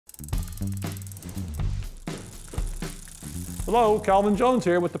Hello, Calvin Jones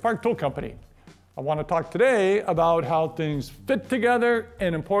here with the Park Tool Company. I want to talk today about how things fit together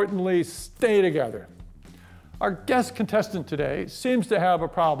and, importantly, stay together. Our guest contestant today seems to have a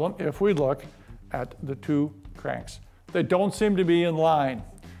problem if we look at the two cranks. They don't seem to be in line.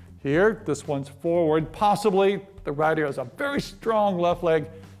 Here, this one's forward. Possibly the rider has a very strong left leg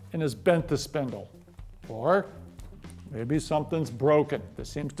and has bent the spindle. Or maybe something's broken. This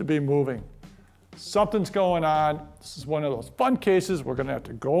seems to be moving. Something's going on. This is one of those fun cases we're going to have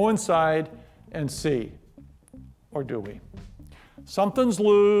to go inside and see. Or do we? Something's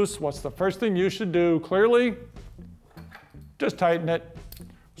loose. What's the first thing you should do? Clearly, just tighten it.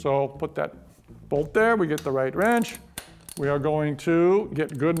 So put that bolt there. We get the right wrench. We are going to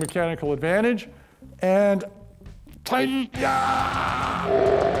get good mechanical advantage and tighten. Yeah!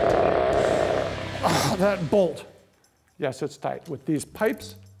 Oh, that bolt. Yes, it's tight. With these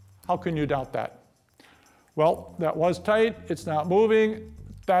pipes, how can you doubt that? Well, that was tight. It's not moving.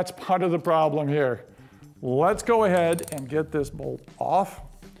 That's part of the problem here. Let's go ahead and get this bolt off.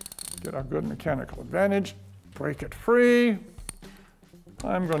 Get our good mechanical advantage. Break it free.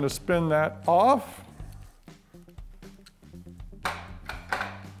 I'm going to spin that off.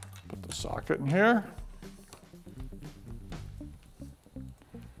 Put the socket in here.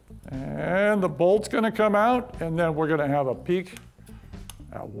 And the bolt's going to come out, and then we're going to have a peek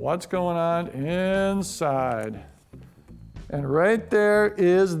at what's going on inside. And right there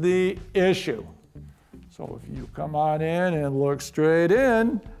is the issue. So if you come on in and look straight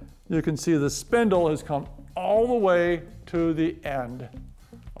in, you can see the spindle has come all the way to the end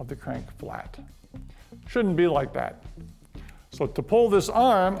of the crank flat. Shouldn't be like that. So to pull this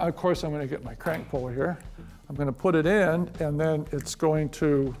arm, of course I'm going to get my crank puller here. I'm going to put it in, and then it's going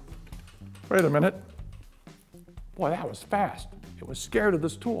to, wait a minute. Boy, that was fast. It was scared of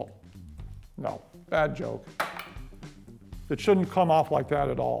this tool. No, bad joke. It shouldn't come off like that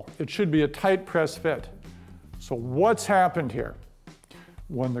at all. It should be a tight press fit. So what's happened here?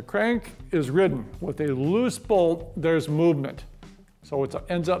 When the crank is ridden with a loose bolt, there's movement. So it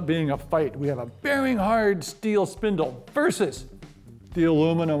ends up being a fight. We have a bearing hard steel spindle versus the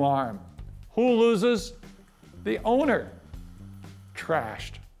aluminum arm. Who loses? The owner.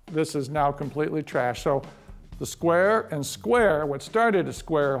 Trashed. This is now completely trashed. So the square and square, what started a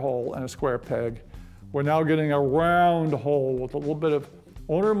square hole and a square peg, we're now getting a round hole with a little bit of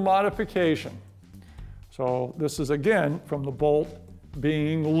owner modification. So this is again from the bolt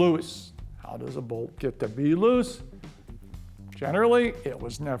being loose. How does a bolt get to be loose? Generally, it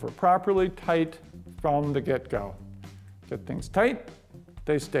was never properly tight from the get-go. Get things tight,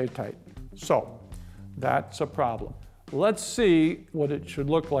 they stay tight. So that's a problem. Let's see what it should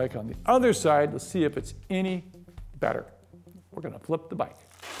look like on the other side. Let's see if it's any better. We're going to flip the bike.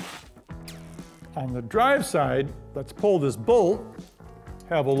 On the drive side, let's pull this bolt,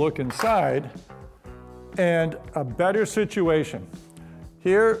 have a look inside, and a better situation.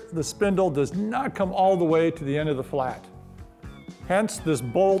 Here, the spindle does not come all the way to the end of the flat. Hence, this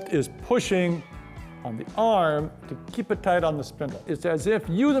bolt is pushing on the arm to keep it tight on the spindle. It's as if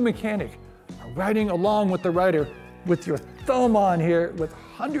you, the mechanic, are riding along with the rider with your thumb on here with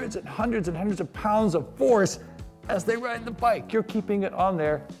hundreds and hundreds and hundreds of pounds of force as they ride the bike. You're keeping it on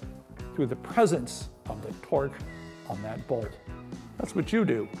there through the presence of the torque on that bolt. That's what you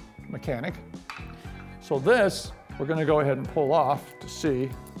do, mechanic. So this, we're going to go ahead and pull off to see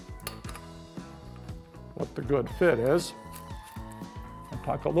what the good fit is. I'll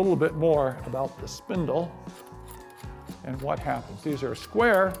talk a little bit more about the spindle and what happens. These are a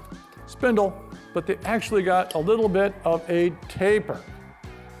square spindle, but they actually got a little bit of a taper.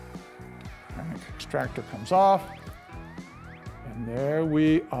 Crank extractor comes off, and there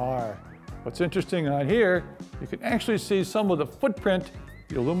we are. What's interesting on here, you can actually see some of the footprint.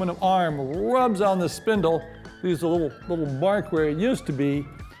 The aluminum arm rubs on the spindle, leaves a little mark where it used to be.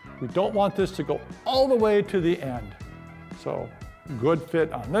 We don't want this to go all the way to the end. So good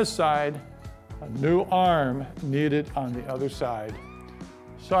fit on this side, a new arm needed on the other side.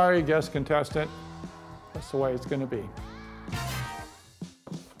 Sorry, guest contestant, that's the way it's going to be.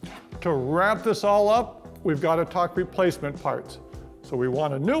 To wrap this all up, we've got to talk replacement parts. So we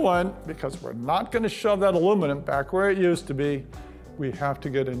want a new one because we're not going to shove that aluminum back where it used to be. We have to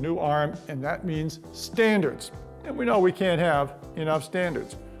get a new arm, and that means standards. And we know we can't have enough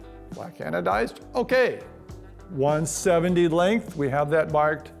standards. Black anodized, okay. 170 length, we have that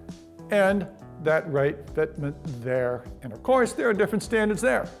marked, and that right fitment there. And of course, there are different standards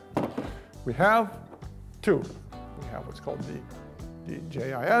there. We have two. We have what's called the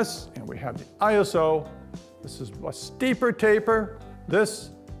JIS, and we have the ISO. This is a steeper taper.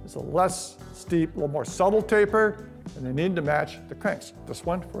 This is a less steep, a little more subtle taper. and they need to match the cranks. This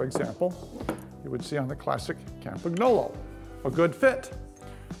one, for example, you would see on the classic Campagnolo, a good fit.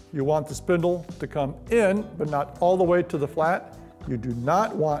 You want the spindle to come in, but not all the way to the flat. You do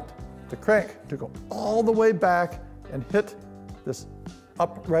not want the crank to go all the way back and hit this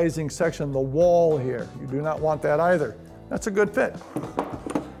uprising section, the wall here. You do not want that either. That's a good fit.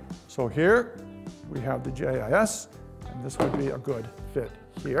 So here we have the JIS, and this would be a good fit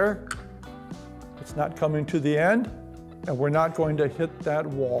here. It's not coming to the end, and we're not going to hit that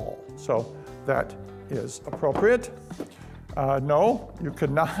wall. So that is appropriate. No, you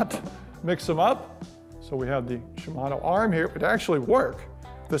could not mix them up. So we have the Shimano arm here. It would actually work.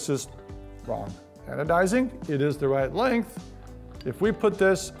 This is wrong anodizing. It is the right length. If we put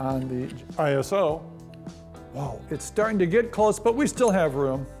this on the ISO, whoa, it's starting to get close, but we still have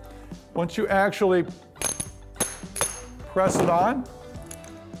room. Once you actually press it on,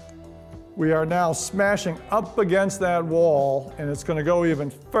 we are now smashing up against that wall, and it's going to go even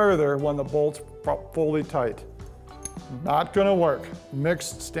further when the bolt's fully tight. Not going to work.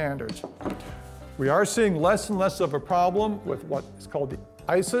 Mixed standards. We are seeing less and less of a problem with what is called the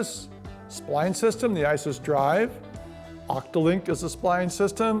ISIS spline system, the ISIS drive. Octalink is a spline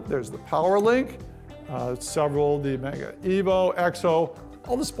system. There's the PowerLink, several, the Mega Evo, Exo.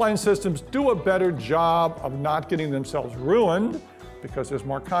 All the spline systems do a better job of not getting themselves ruined because there's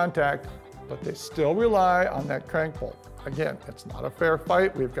more contact, but they still rely on that crank bolt. Again, it's not a fair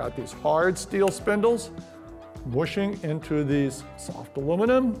fight. We've got these hard steel spindles mushing into these soft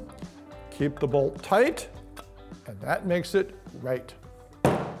aluminum. Keep the bolt tight, and that makes it right.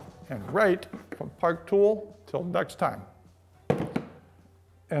 And right from Park Tool, till next time.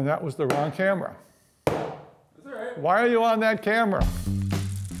 And that was the wrong camera. That's all right. Why are you on that camera?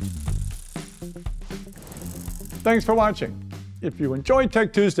 Thanks for watching. If you enjoyed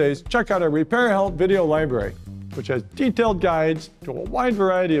Tech Tuesdays, check out our Repair Help video library, which has detailed guides to a wide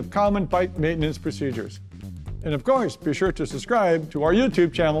variety of common bike maintenance procedures. And of course, be sure to subscribe to our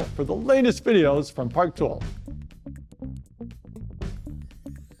YouTube channel for the latest videos from Park Tool.